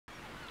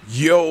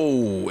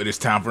Yo, it is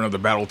time for another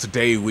battle.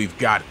 Today we've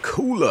got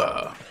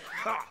Cooler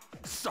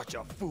Such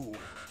a fool.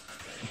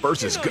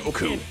 versus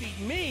Goku. Can't beat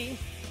me.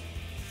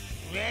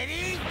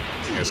 Ready?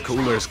 As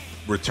Cooler's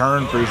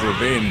return for his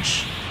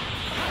revenge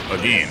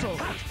again.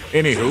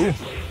 Anywho,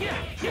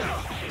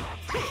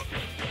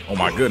 oh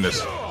my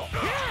goodness,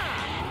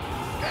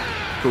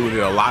 Cooler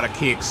did a lot of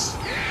kicks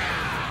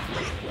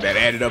that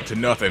added up to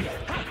nothing.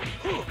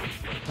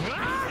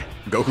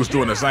 Goku's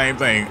doing the same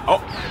thing.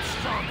 Oh,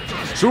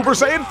 Super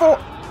Saiyan 4.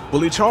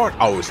 Fully charged.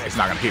 Oh, it's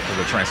not gonna hit for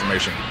the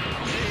transformation.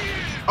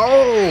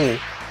 Oh,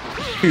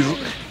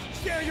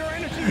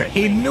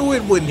 he knew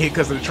it wouldn't hit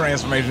because of the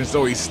transformation,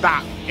 so he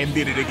stopped and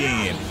did it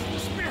again.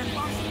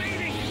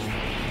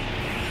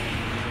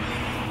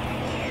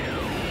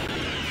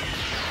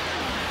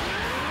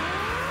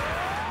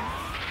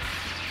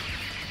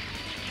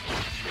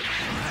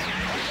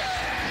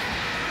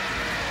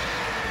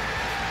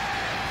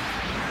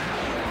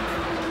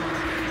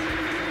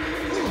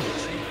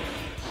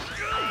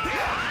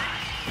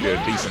 Did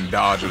a decent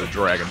dodge of the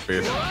Dragon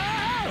Fist.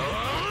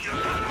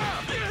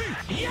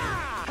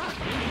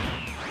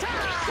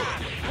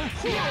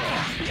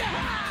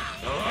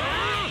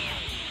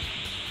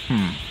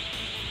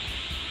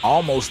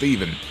 Almost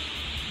even.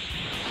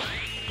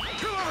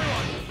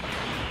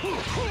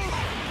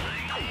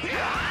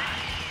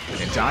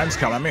 In times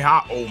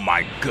Kamehameha. Oh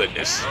my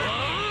goodness.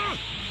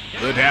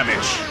 The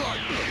damage.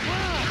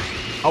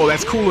 Oh,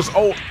 that's Cooler's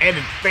ult, and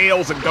it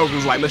fails, and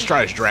Goku's like, let's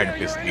try this Dragon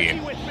Fist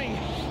again.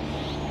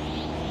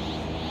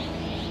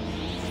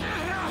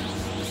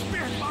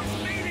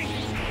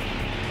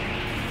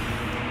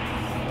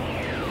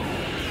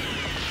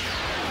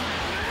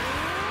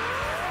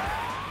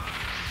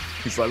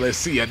 He's like, let's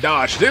see you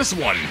dodge this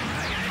one.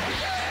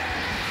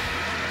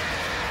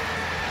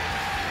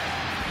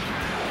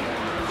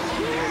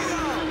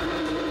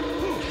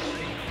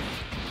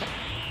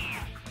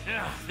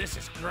 This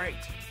is great.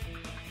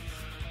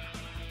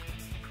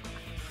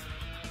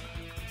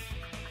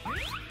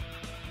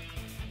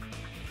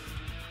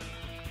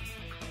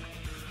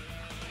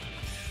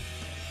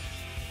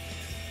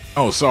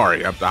 Oh,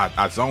 sorry,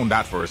 I zoned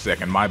out for a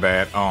second. My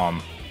bad.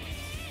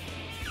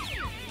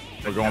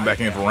 We're going back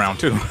in for round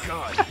 2.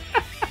 God.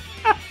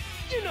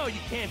 You know you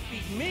can't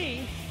beat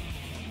me.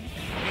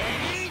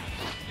 Ready?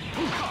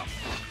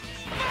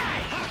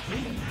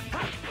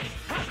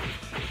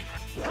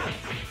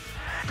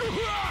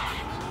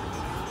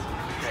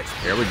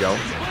 Here we go.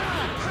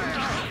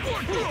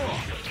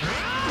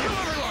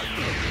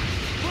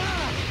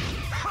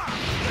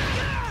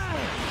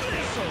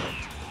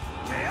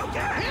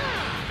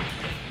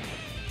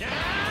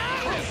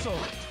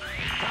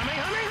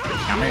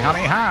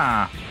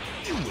 Kamehameha.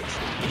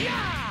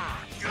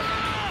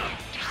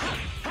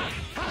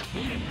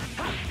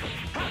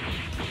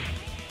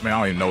 Man, I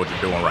don't even know what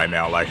they're doing right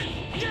now. Like,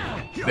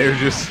 they're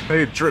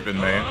tripping,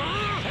 man.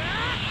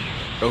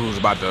 Goku's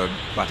about to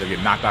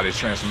get knocked out of his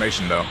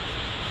transformation, though.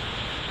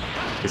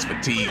 His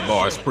fatigue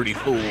bar is pretty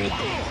full.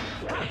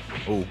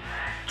 Ooh.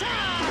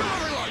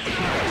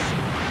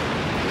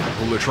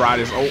 Cooler tried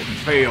his ult and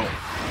failed.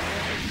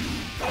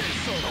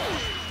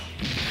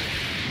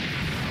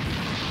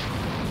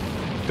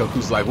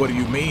 Goku's like, what do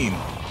you mean?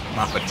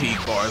 My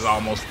fatigue bar is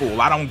almost full.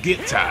 I don't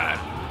get tired.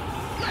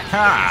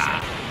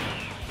 Ha!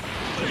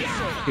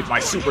 Get my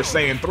Super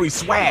Saiyan 3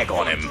 swag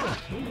on him.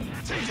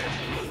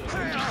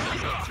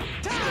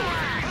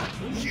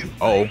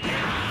 Oh.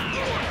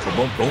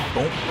 Boom, boom,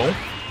 boom, boom.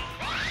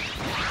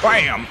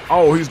 Bam!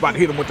 Oh, he's about to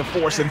hit him with the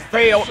force and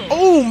failed.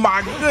 Oh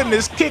my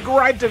goodness, kick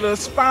right to the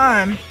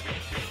spine.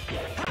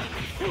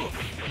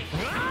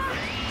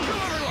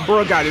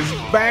 Bro got his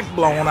back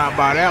blown out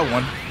by that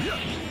one.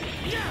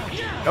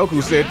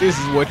 Goku said this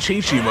is what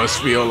Chi-Chi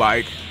must feel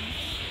like.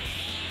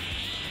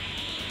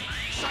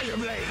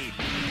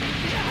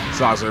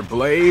 Saucer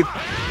Blade.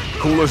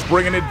 Cooler's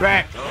bringing it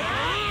back.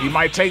 He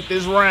might take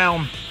this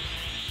round.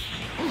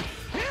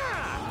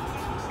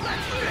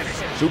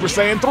 Super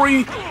Saiyan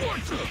 3.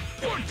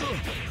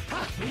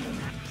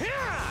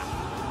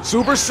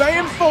 Super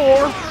Saiyan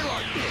 4.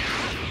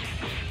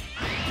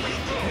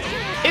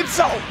 It's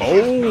so.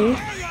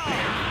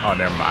 Oh,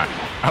 never mind.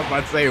 I was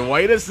about to say,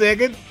 wait a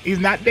second. He's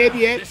not dead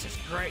yet. This is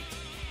great.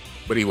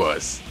 But he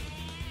was.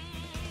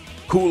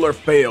 Cooler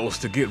fails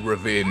to get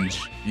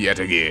revenge yet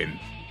again.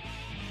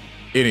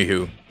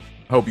 Anywho,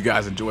 hope you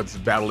guys enjoyed this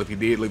battle. If you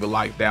did, leave a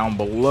like down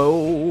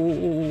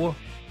below.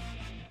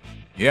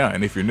 Yeah,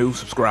 and if you're new,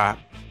 subscribe.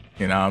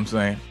 You know what I'm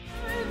saying?